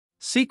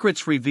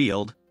Secrets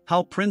revealed: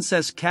 how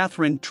Princess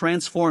Catherine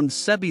transformed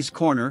Sebby's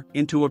corner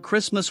into a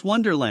Christmas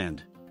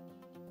wonderland.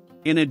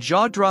 In a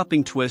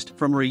jaw-dropping twist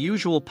from her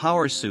usual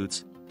power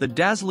suits, the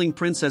dazzling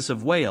Princess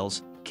of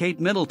Wales, Kate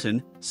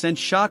Middleton, sent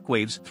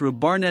shockwaves through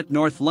Barnet,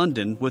 North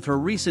London with her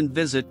recent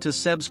visit to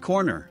Seb's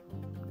corner.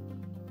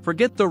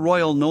 Forget the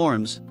royal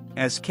norms,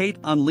 as Kate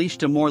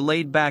unleashed a more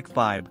laid-back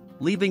vibe,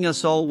 leaving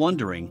us all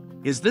wondering,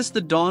 is this the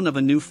dawn of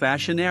a new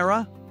fashion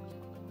era?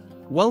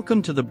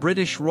 Welcome to the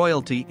British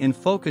Royalty in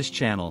Focus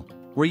channel,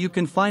 where you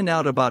can find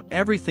out about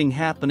everything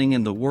happening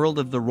in the world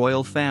of the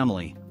royal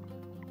family.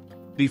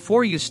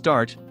 Before you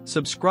start,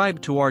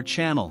 subscribe to our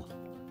channel,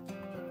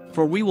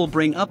 for we will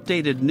bring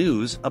updated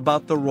news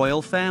about the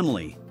royal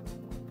family.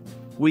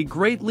 We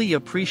greatly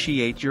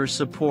appreciate your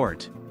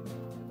support.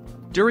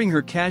 During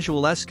her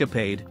casual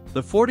escapade,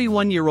 the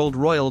 41-year-old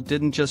royal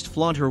didn't just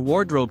flaunt her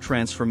wardrobe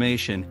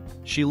transformation,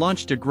 she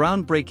launched a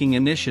groundbreaking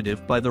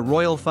initiative by the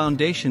Royal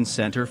Foundation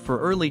Centre for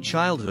Early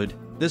Childhood.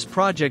 This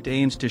project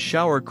aims to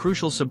shower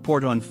crucial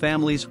support on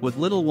families with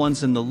little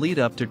ones in the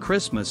lead-up to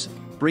Christmas,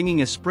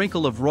 bringing a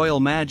sprinkle of royal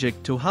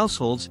magic to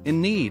households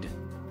in need.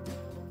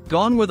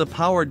 Gone were the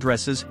power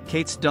dresses.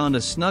 Kate's donned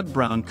a snug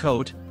brown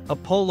coat, a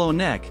polo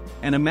neck,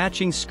 and a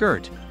matching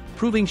skirt,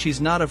 proving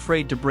she's not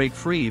afraid to break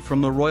free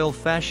from the royal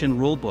fashion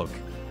rulebook.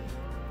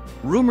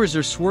 Rumors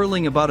are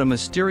swirling about a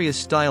mysterious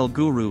style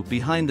guru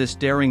behind this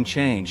daring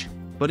change,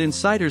 but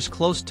insiders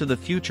close to the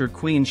future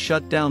queen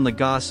shut down the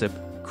gossip,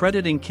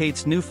 crediting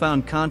Kate's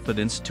newfound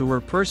confidence to her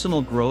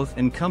personal growth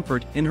and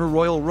comfort in her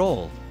royal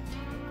role.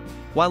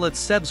 While at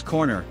Seb's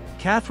corner,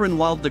 Catherine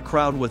wowed the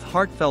crowd with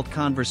heartfelt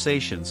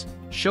conversations,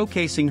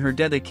 showcasing her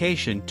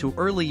dedication to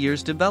early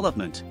years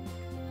development.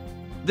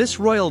 This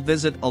royal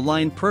visit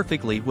aligned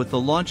perfectly with the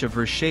launch of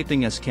her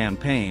Shaping Us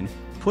campaign,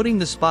 putting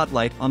the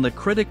spotlight on the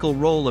critical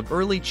role of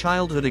early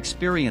childhood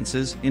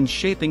experiences in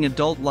shaping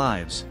adult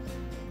lives.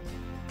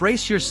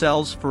 Brace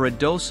yourselves for a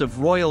dose of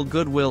royal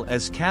goodwill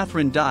as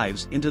Catherine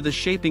dives into the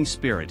shaping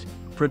spirit,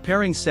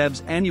 preparing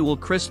Seb's annual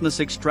Christmas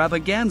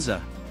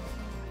extravaganza.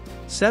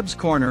 Seb's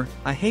Corner,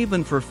 a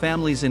haven for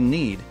families in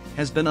need,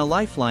 has been a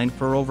lifeline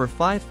for over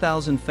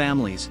 5,000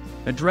 families,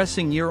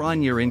 addressing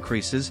year-on-year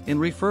increases in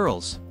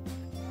referrals.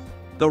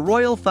 The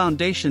Royal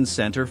Foundation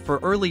Centre for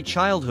Early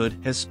Childhood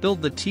has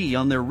spilled the tea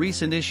on their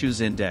recent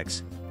issues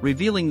index,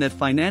 revealing that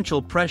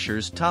financial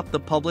pressures top the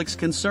public's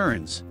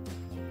concerns.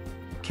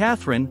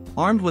 Catherine,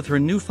 armed with her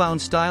newfound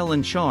style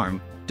and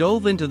charm,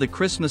 dove into the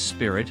Christmas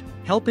spirit,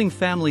 helping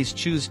families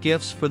choose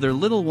gifts for their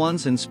little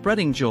ones and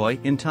spreading joy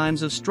in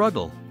times of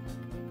struggle.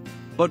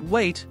 But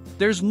wait,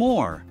 there's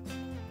more.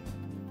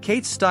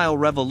 Kate's style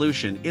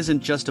revolution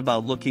isn't just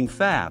about looking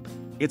fab.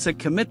 It's a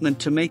commitment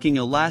to making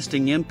a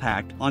lasting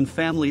impact on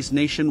families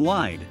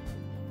nationwide.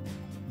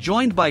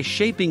 Joined by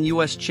Shaping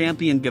US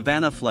champion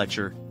Gavanna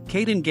Fletcher,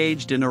 Kate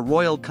engaged in a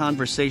royal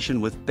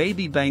conversation with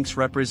baby banks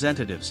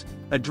representatives,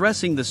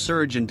 addressing the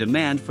surge in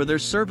demand for their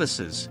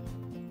services.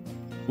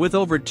 With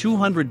over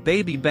 200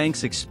 baby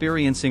banks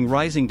experiencing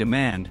rising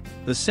demand,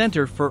 the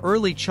Center for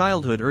Early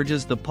Childhood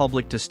urges the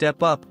public to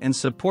step up and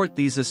support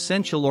these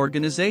essential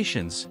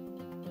organizations.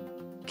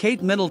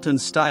 Kate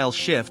Middleton's style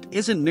shift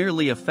isn't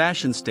merely a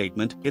fashion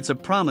statement, it's a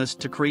promise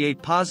to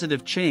create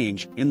positive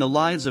change in the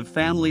lives of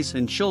families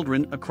and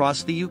children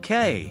across the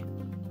UK.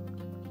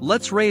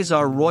 Let's raise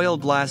our royal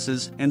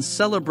glasses and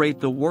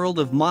celebrate the world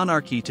of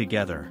monarchy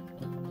together.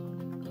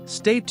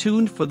 Stay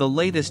tuned for the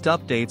latest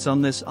updates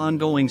on this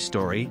ongoing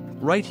story,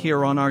 right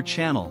here on our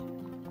channel.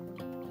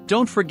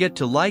 Don't forget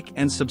to like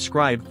and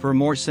subscribe for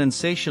more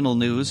sensational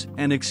news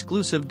and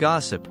exclusive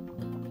gossip.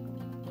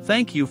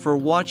 Thank you for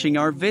watching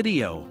our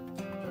video.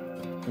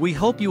 We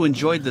hope you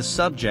enjoyed the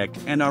subject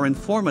and are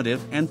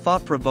informative and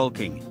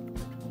thought-provoking.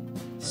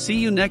 See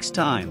you next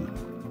time.